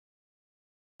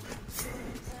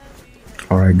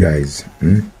Alright guys,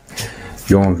 you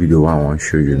one video I want to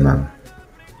show you now.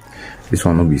 This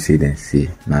one will be said and say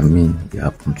now me it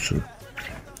happened to.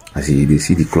 As you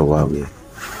see the clover way.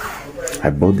 I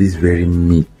bought this very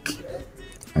milk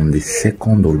on the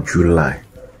 2nd of July,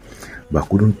 but I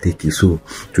couldn't take it. So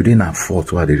today na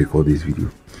 4th why they record this video.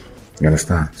 You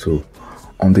understand? So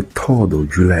on the 3rd of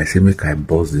July, I say make I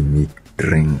bust the milk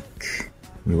drink.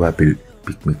 Me will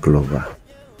pick me clover.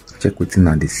 Check within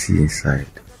and they see inside.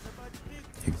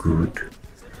 It good.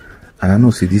 And I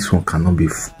know see this one cannot be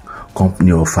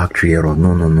company or factory error.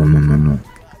 No.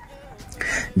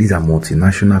 These are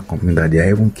multinational companies that they are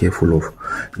even careful of,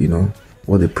 you know,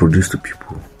 what they produce to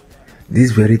people.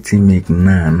 This very thing make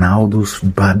now those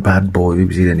bad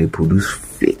boys then they produce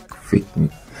fake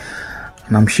milk.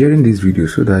 And I'm sharing this video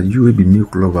so that you will be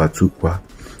milk lover too,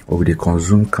 or they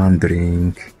consume canned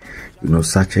drink, you know,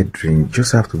 sachet drink.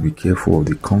 Just have to be careful of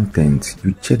the content.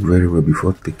 You check very well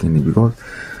before taking it, because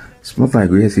it's not like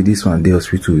we see this one, the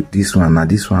hospital, this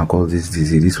one call this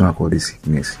disease, this one call this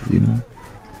sickness, you know.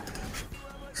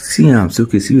 See, I'm so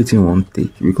okay, see what you want to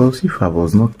take, because if I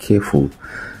was not careful,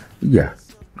 yeah,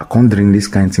 I can't drink this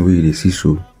kind of thing where you see.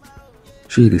 So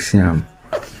she the same.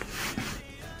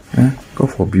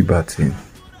 God forbid bad thing.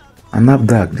 And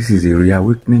NAFDAC, this is a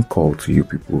reawakening call to you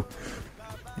people,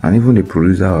 and even the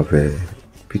producer of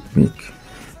Pick Milk.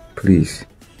 Please,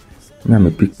 me I'm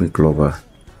a Pick Milk lover.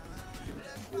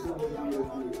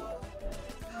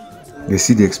 They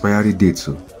see the expiry date,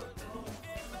 so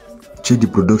check the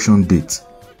production date.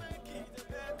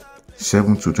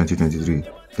 7/2/2023.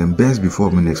 Then best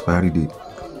before the expiry date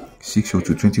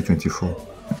 6/2/2024.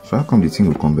 So how come the thing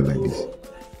will come back like this?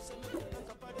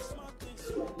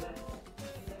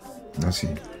 That's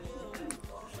it.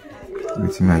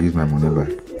 Let me use my money back.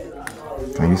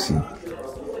 Can you see?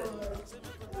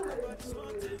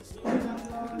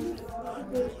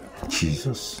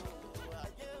 Jesus.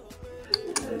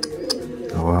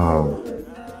 Wow.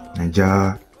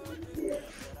 Naija.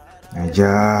 I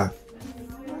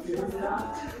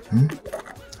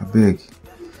beg.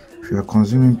 If you are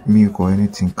consuming milk or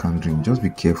anything canned drink, just be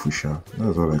careful, sha.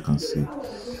 That's all I can say.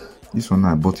 This one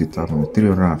I bought it at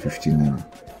 350 naira.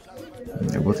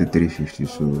 I bought it 350,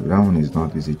 so that one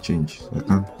is a change. So I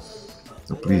can't.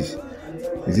 So please,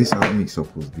 is this how milk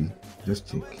supposed to be? Just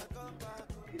check.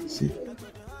 See.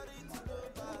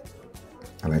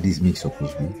 And like this milk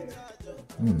supposed to be.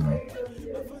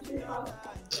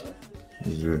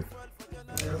 It's real.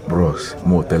 Bros,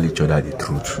 more tell each other the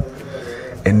truth.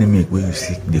 Any milk where you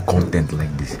see the content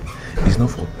like this, it's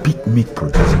not for Pick Milk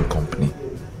producing company.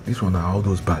 This one are all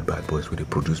those bad boys where they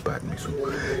produce bad milk. So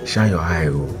shine your eye,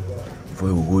 before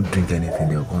you go drink anything,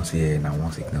 they'll come say, hey, now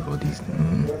one sickness or this.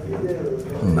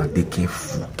 Now they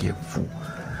careful.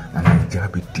 And I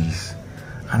jab it this.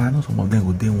 And I know some of them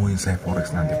go they one inside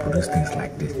forest and they produce things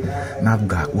like this. Now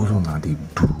that what now they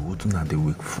do, what now they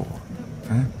work for.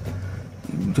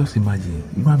 Just imagine,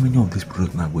 you know how many of these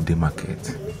products now go they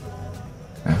market?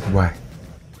 Why?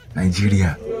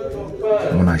 Nigeria,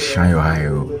 you wanna shine your eye,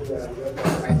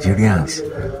 Nigerians,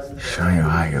 shine your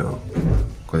eye,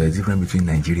 because there's a difference between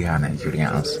Nigeria and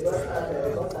Nigerians.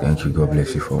 Thank you, God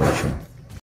bless you for watching.